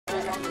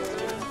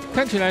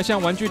看起来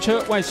像玩具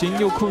车，外形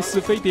又酷似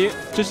飞碟，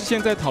这是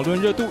现在讨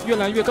论热度越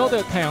来越高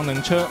的太阳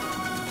能车。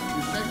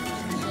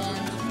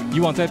 以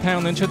往在太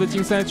阳能车的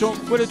竞赛中，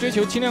为了追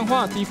求轻量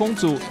化、低风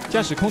阻，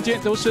驾驶空间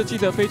都设计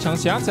得非常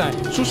狭窄，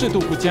舒适度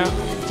不佳。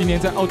今年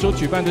在澳洲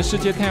举办的世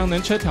界太阳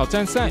能车挑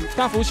战赛，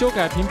大幅修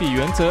改评比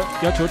原则，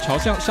要求朝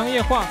向商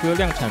业化和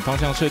量产方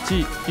向设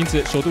计，因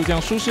此首度将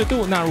舒适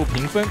度纳入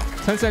评分。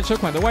参赛车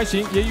款的外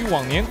形也与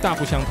往年大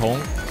不相同。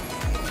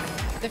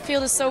 The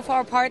field is so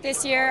far apart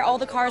this year. All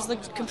the cars look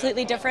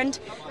completely different.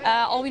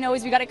 All we know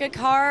is we got a good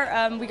car.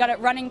 We got it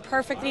running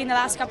perfectly in the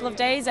last couple of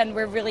days, and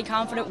we're really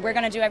confident we're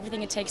going to do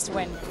everything it takes to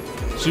win.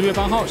 10月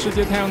8号，世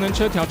界太阳能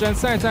车挑战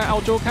赛在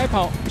澳洲开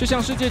跑。这项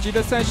世界级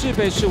的赛事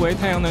被视为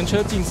太阳能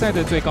车竞赛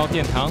的最高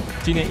殿堂。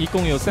今年一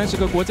共有30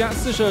个国家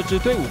42支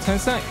队伍参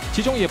赛，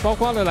其中也包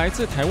括了来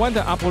自台湾的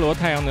阿波罗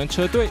太阳能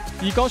车队，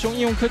以高雄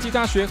应用科技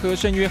大学和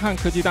圣约翰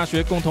科技大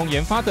学共同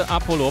研发的阿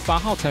波罗8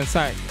号参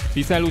赛。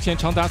 比赛路线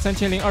长达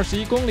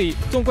3021公里，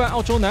纵贯澳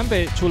洲南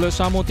北，除了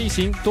沙漠地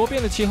形，多变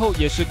的气候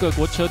也是各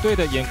国车队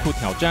的严酷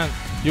挑战。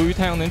由于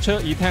太阳能车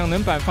以太阳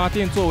能板发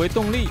电作为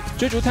动力，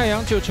追逐太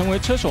阳就成为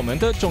车手们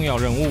的重要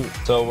任务。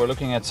So we're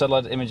looking at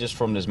satellite images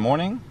from this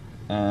morning,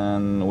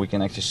 and we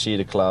can actually see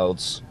the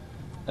clouds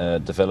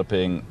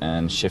developing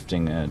and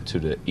shifting to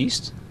the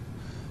east.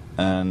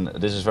 And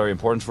this is very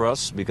important for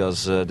us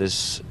because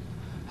this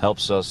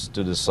helps us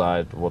to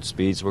decide what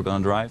speeds we're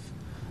going to drive,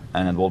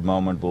 and at what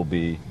moment we'll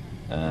be.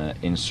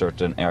 In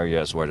certain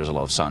areas where there's a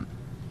lot of sun,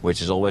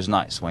 which is always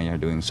nice when you're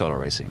doing solar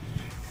racing.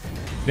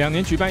 2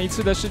年举办一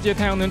次的世界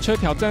太阳能车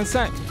挑战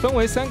赛分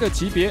为3个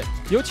级别，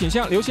有倾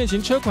向流线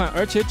型车款，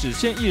而且只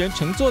限1人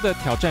乘坐的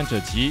挑战者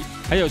级，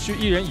还有需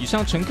1人以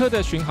上乘客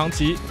的巡航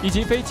级，以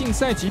及非竞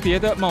赛级别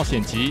的冒险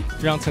级，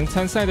让曾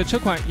参赛的车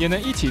款也能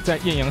一起在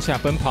艳阳下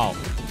奔跑。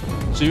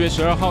 10月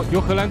12号，由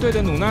荷兰队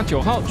的努纳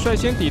9号率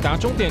先抵达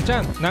终点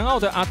站南澳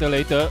的阿德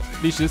雷德，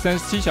历时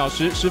37小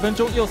时10分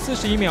钟又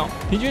41秒，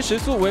平均时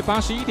速为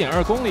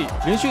81.2公里，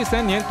连续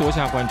3年夺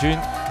下冠军。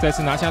再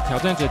次拿下挑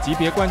战者级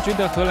别冠军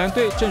的荷兰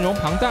队阵容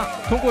庞大，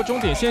通过终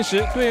点线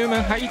时，队员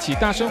们还一起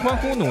大声欢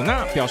呼努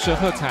纳，表示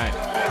喝彩。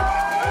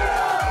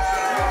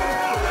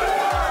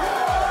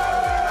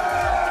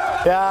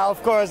 Yeah,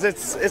 of course,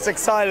 it's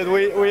excited.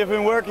 We have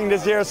been working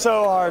this year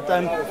so hard,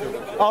 and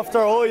after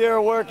a whole year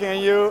of working,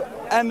 you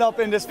end up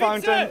in this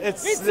fountain.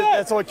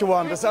 That's what you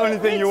want. That's the only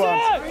thing you want.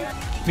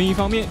 另一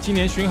方面，今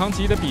年巡航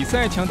级的比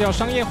赛强调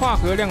商业化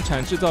和量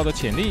产制造的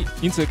潜力，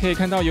因此可以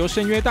看到由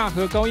圣约大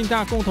和高印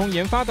大共同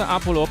研发的阿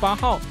波罗8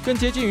号更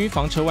接近于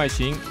房车外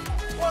形。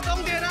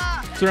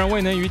 虽然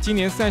未能于今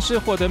年赛事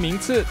获得名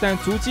次，但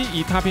足迹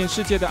已踏遍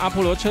世界的阿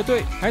波罗车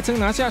队，还曾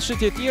拿下世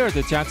界第2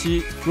的佳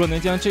绩。若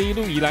能将这一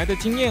路以来的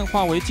经验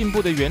化为进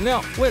步的原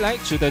料，未来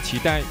值得期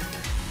待。